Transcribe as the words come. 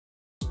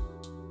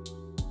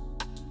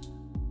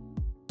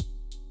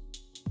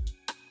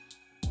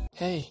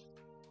Hey,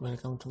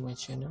 welcome to my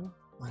channel.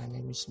 My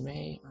name is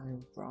May.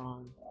 I'm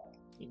from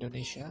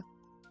Indonesia.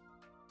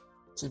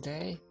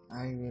 Today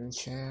I will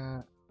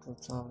share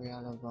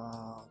tutorial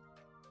about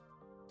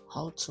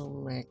how to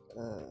make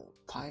a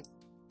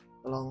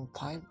long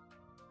pipe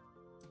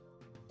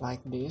like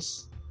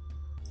this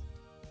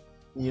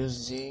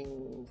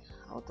using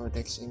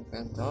Autodesk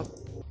Inventor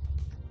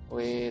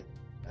with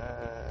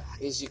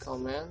easy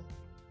command,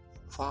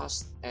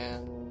 fast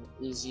and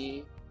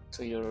easy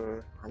to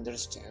your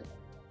understand.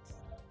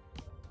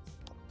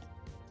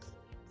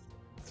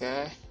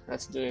 Okay,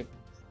 let's do it.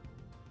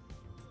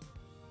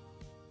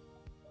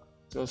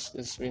 Close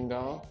this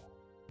window,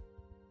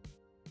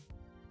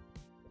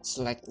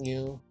 select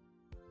new.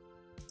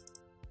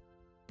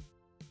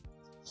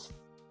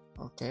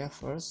 Okay,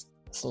 first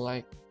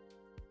select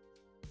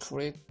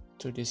create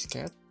to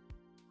diskette.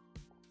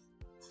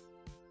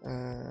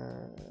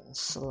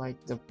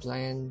 Select the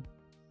plan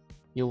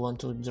you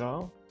want to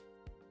draw,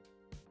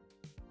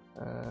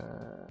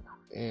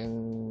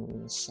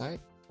 inside,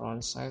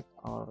 front side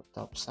or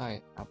top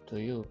side, up to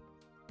you.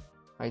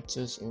 I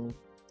choose in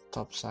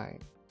top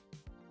side.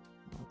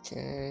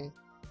 Okay,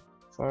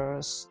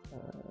 first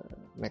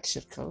make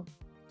circle.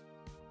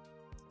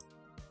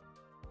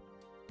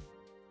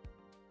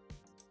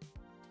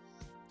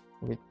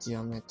 With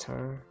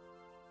diameter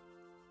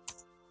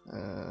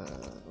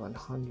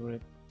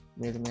 100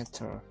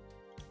 millimeter.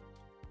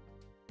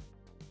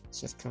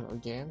 Circle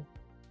again,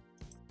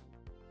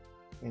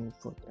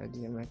 input a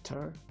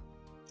diameter.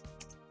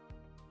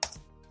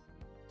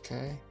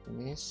 Okay,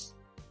 finish.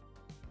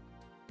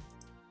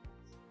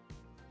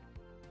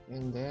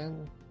 And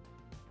then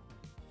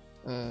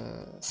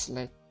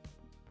select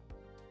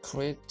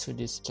create to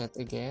diskette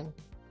again,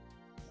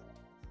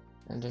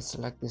 and then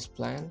select this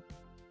plan,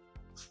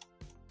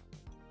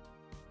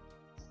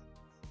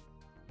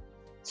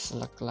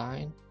 select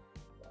line,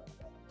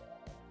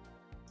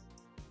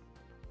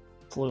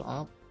 pull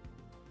up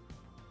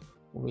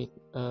with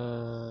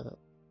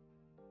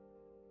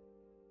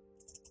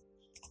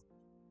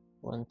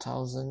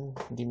 1000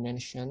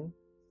 dimension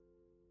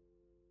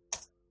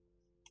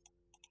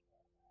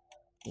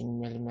in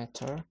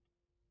millimeter.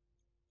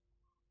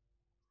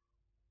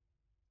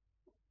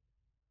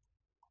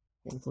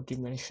 Input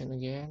dimension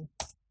again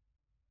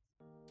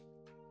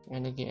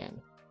and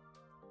again.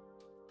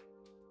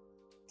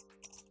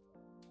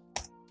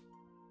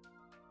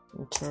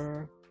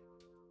 Enter.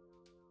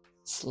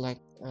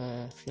 Select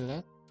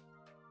fillet.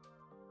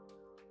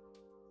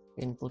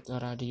 Input a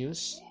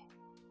radius.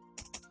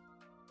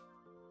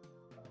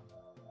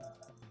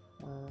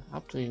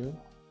 Up to you.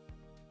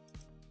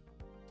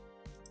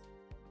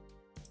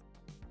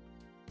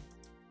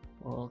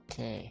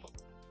 Okay,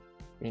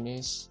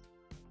 finish.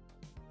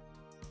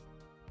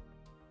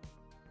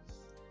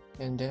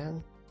 And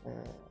then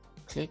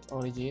click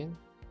origin,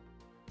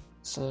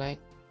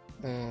 select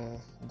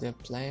the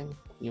plan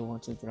you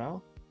want to draw.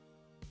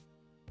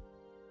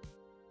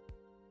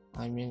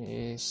 I mean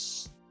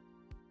is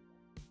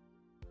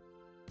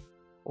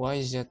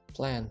YZ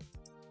plan.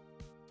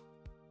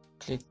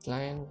 Click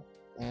plan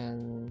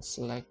and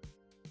select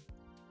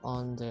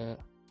on the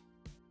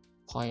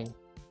point.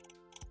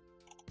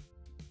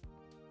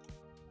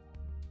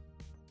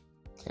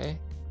 Okay,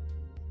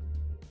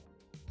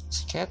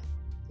 sketch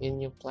in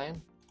your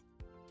plan,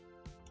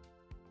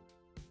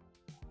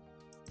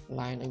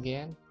 line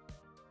again,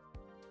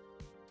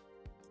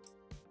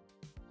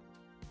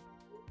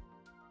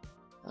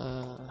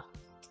 uh,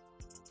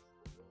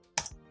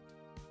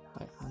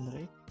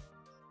 500.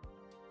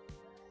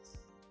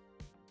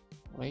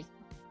 Wait,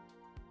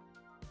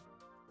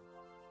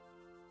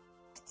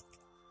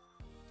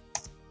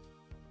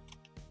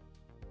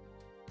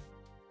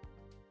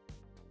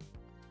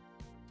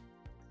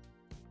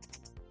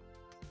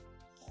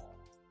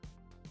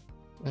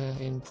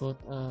 input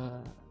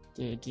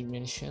the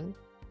dimension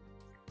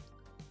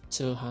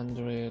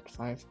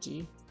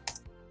 250.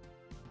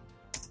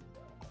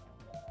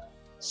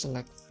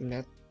 Select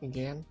fillet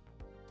again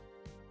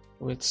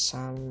with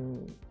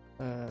some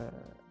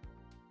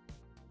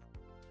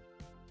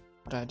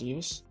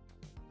radius.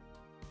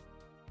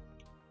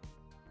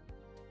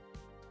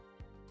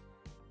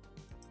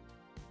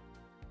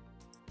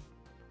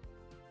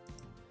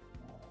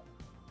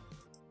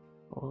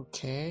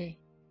 Okay,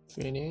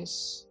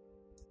 finish.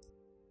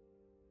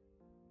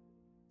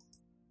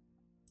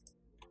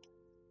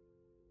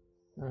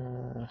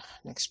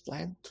 Next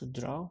plan to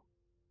draw.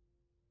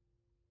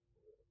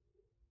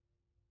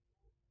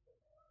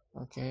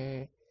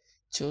 Okay,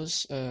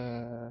 choose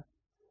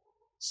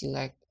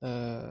select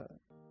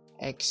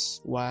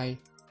XY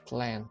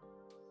plan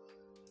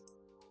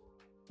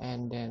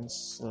and then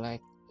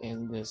select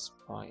in this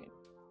point.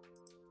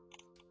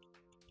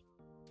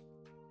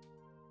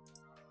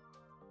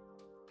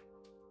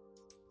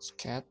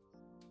 Sketch,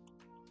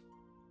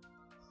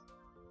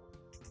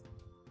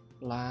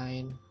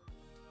 line,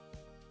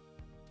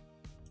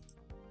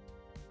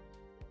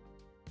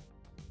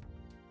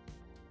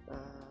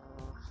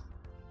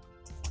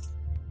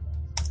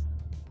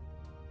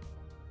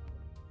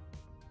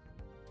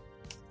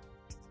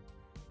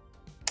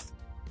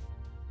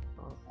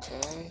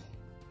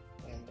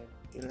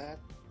 fillet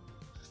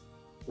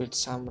with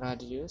some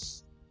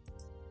radius.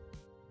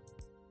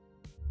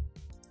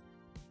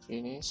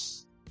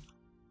 Finish.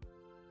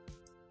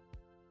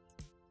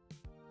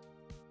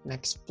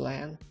 Next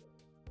plan.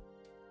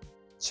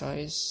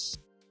 Choice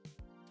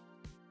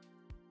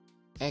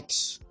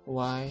X,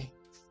 Y.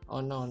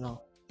 Oh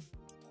no.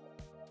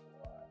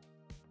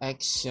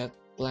 X Z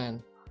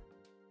plan.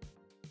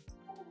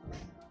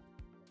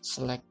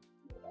 Select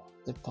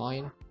the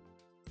point,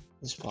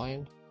 this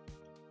point,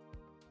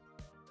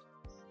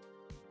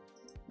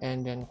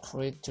 and then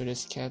create to the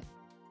sketch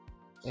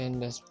in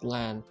this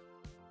plan.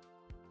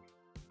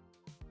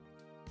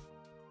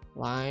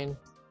 Line.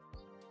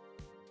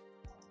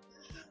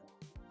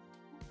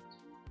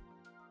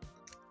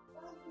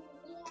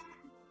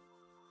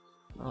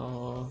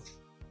 Oh.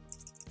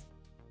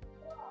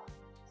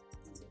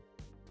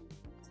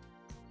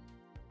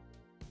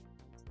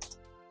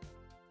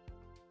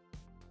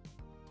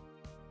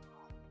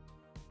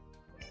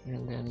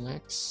 And then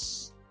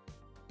next,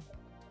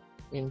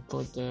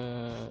 input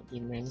the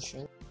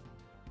dimension.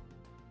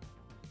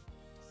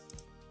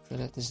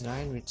 Fillet this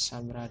line with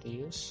some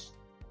radius.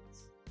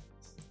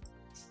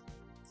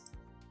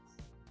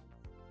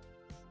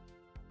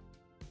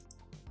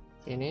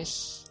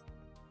 Finish.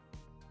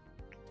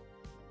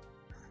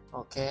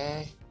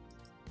 Okay.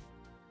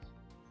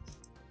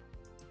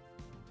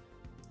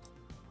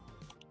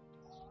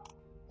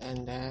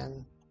 And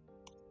then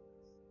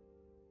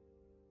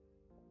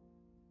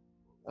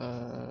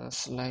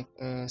select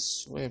a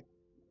sweep.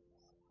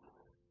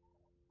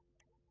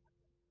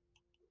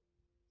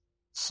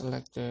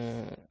 Select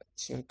the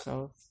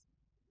circle,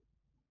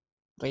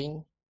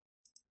 ring,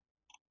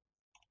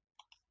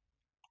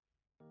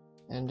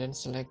 and then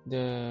select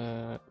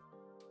the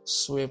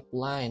sweep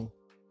line.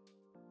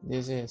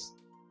 This is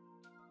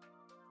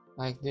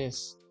like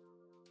this.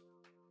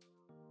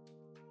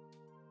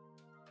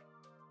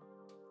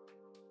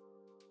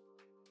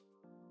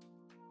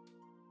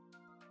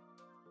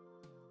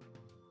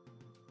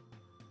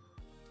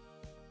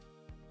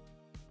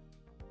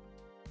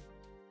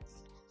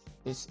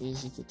 It's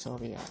easy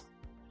tutorial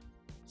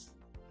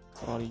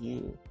for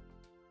you.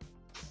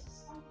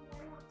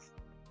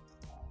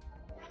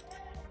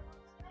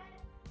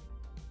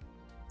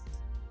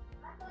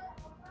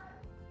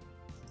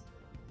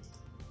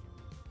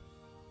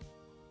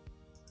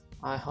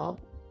 I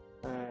hope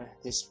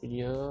this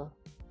video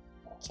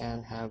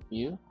can help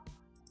you.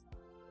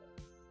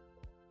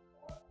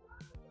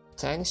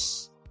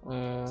 Thanks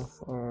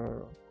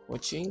for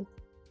watching.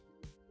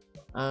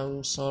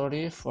 I'm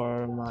sorry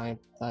for my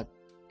bad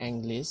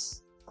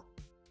English,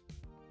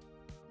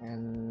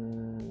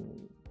 and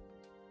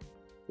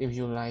if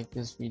you like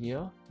this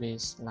video,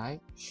 please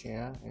like,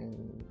 share, and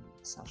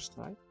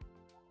subscribe.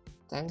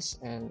 Thanks,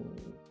 and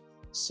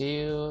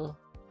see you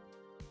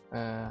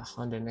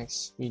on the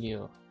next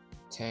video.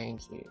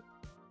 Thank you.